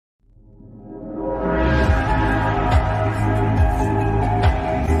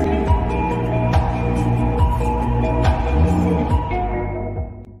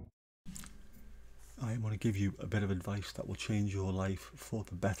bit of advice that will change your life for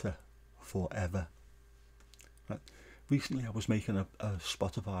the better forever. Right. Recently I was making a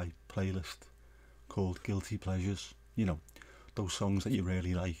Spotify playlist called Guilty Pleasures. You know, those songs that you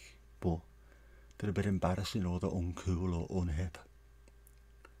really like but they're a bit embarrassing or they're uncool or unhip.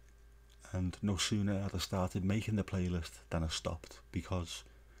 And no sooner had I started making the playlist than I stopped, because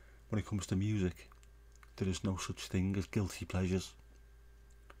when it comes to music there is no such thing as guilty pleasures.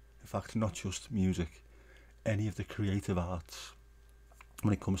 In fact, not just music, any of the creative arts.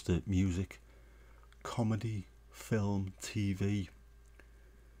 When it comes to music, comedy, film, TV,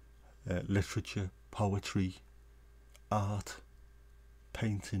 literature, poetry, art,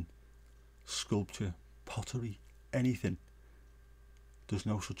 painting, sculpture, pottery, anything, there's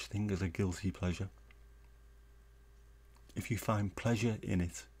no such thing as a guilty pleasure. If you find pleasure in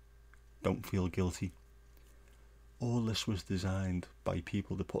it, don't feel guilty. All this was designed by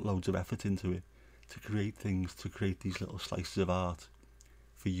people that put loads of effort into it, to create things, to create these little slices of art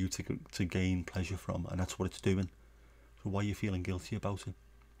for you to gain pleasure from, and that's what it's doing. So why are you feeling guilty about it?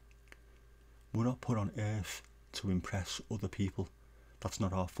 We're not put on earth to impress other people. That's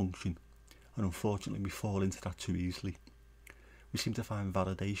not our function, and unfortunately we fall into that too easily. We seem to find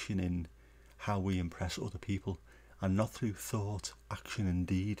validation in how we impress other people, and not through thought, action and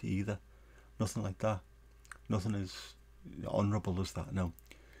deed either. Nothing like that. Nothing as honourable as that, no.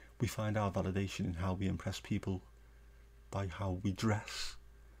 We find our validation in how we impress people by how we dress,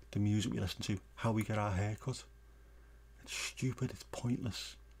 the music we listen to, how we get our hair cut. It's stupid, it's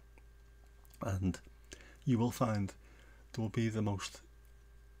pointless. And you will find there will be the most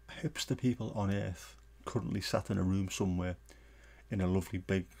hipster people on earth currently sat in a room somewhere in a lovely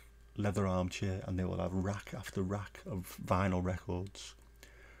big leather armchair, and they will have rack after rack of vinyl records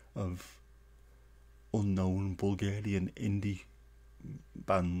of unknown Bulgarian indie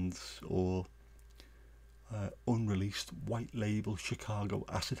bands or unreleased white label Chicago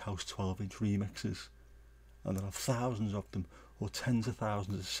acid house 12-inch remixes, and they'll have thousands of them, or tens of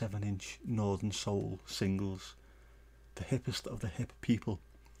thousands of 7-inch Northern Soul singles, the hippest of the hip people,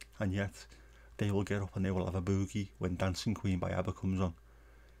 and yet they will get up and they will have a boogie when Dancing Queen by ABBA comes on,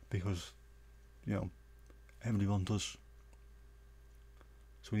 because, you know, everyone does.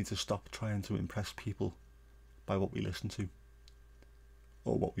 So we need to stop trying to impress people by what we listen to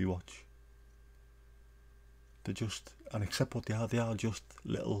or what we watch. They're just, and accept what they are just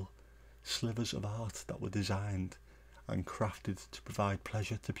little slivers of art that were designed and crafted to provide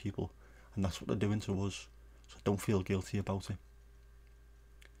pleasure to people, and that's what they're doing to us. So don't feel guilty about it.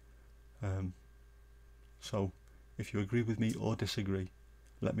 So if you agree with me or disagree,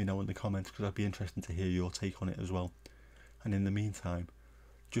 let me know in the comments, because I'd be interested to hear your take on it as well. And in the meantime,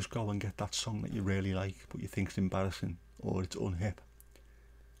 just go and get that song that you really like but you think is embarrassing or it's unhip,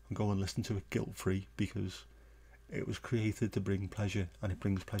 and go and listen to it guilt-free, because it was created to bring pleasure and it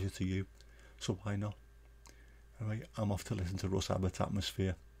brings pleasure to you, so why not? Alright, I'm off to listen to Russ Abbott's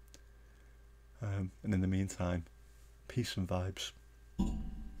Atmosphere, and in the meantime, peace and vibes.